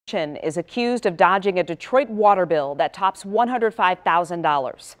is accused of dodging a Detroit water bill that tops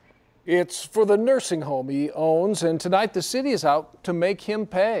 $105,000. It's for the nursing home he owns, and tonight the city is out to make him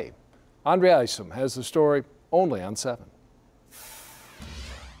pay. Andrea Isom has the story only on 7.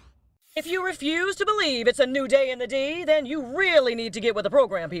 If you refuse to believe it's a new day in the D, then you really need to get with the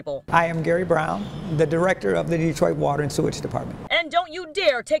program, people. I am Gary Brown, the director of the Detroit Water and Sewerage Department. And don't you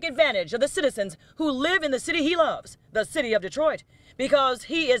dare take advantage of the citizens who live in the city he loves, the city of Detroit, because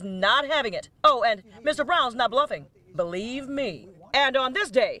he is not having it. Oh, and Mr. Brown's not bluffing. Believe me. And on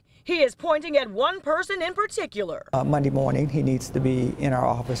this day, he is pointing at one person in particular. Monday morning, he needs to be in our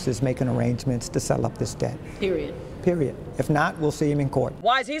offices making arrangements to settle up this debt. Period. Period. If not, we'll see him in court.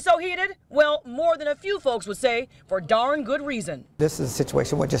 Why is he so heated? Well, more than a few folks would say, for darn good reason. This is a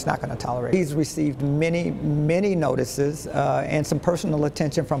situation we're just not going to tolerate. He's received many notices and some personal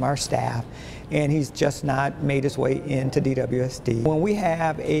attention from our staff, and he's just not made his way into DWSD. When we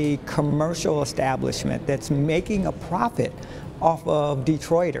have a commercial establishment that's making a profit off of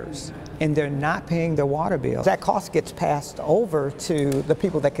Detroiters, and they're not paying their water bills, that cost gets passed over to the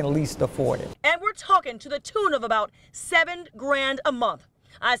people that can least afford it. And we're talking to the tune of about $7 grand a month.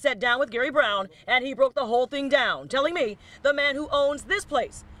 I sat down with Gary Brown, and he broke the whole thing down, telling me the man who owns this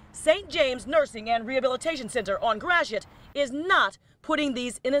place, St. James Nursing and Rehabilitation Center on Gratiot, is not putting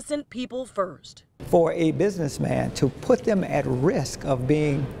these innocent people first. For a businessman to put them at risk of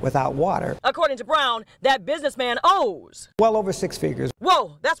being without water. According to Brown, that businessman owes well over 6 figures.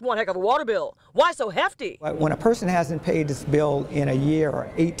 Whoa, that's one heck of a water bill. Why so hefty? When a person hasn't paid his bill in a year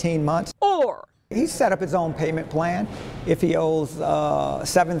or 18 months, or he's set up his own payment plan. If he owes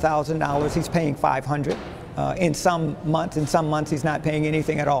 $7,000, he's paying $500. In some months he's not paying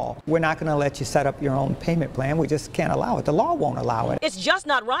anything at all. We're not going to let you set up your own payment plan. We just can't allow it. The law won't allow it. It's just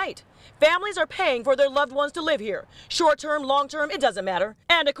not right. Families are paying for their loved ones to live here. Short-term, long-term, it doesn't matter.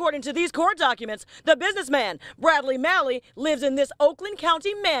 And according to these court documents, the businessman, Bradley Malley, lives in this Oakland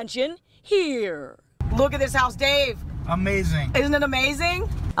County mansion here. Look at this house, Dave. Amazing. Isn't it amazing?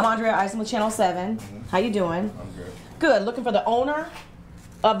 I'm Andrea Isom with Channel 7. How you doing? I'm good. Good. Looking for the owner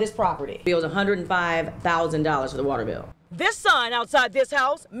of this property. It was $105,000 for the water bill. This sign outside this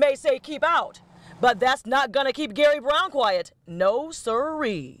house may say keep out, but that's not gonna keep Gary Brown quiet. No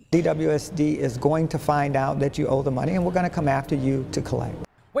sirree. DWSD is going to find out that you owe the money, and we're going to come after you to collect.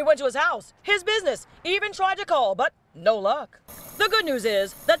 We went to his house, his business, even tried to call, but no luck. The good news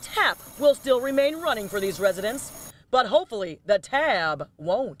is the tap will still remain running for these residents, but hopefully the tab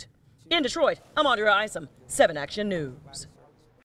won't. In Detroit, I'm Andrea Isom, 7 Action News.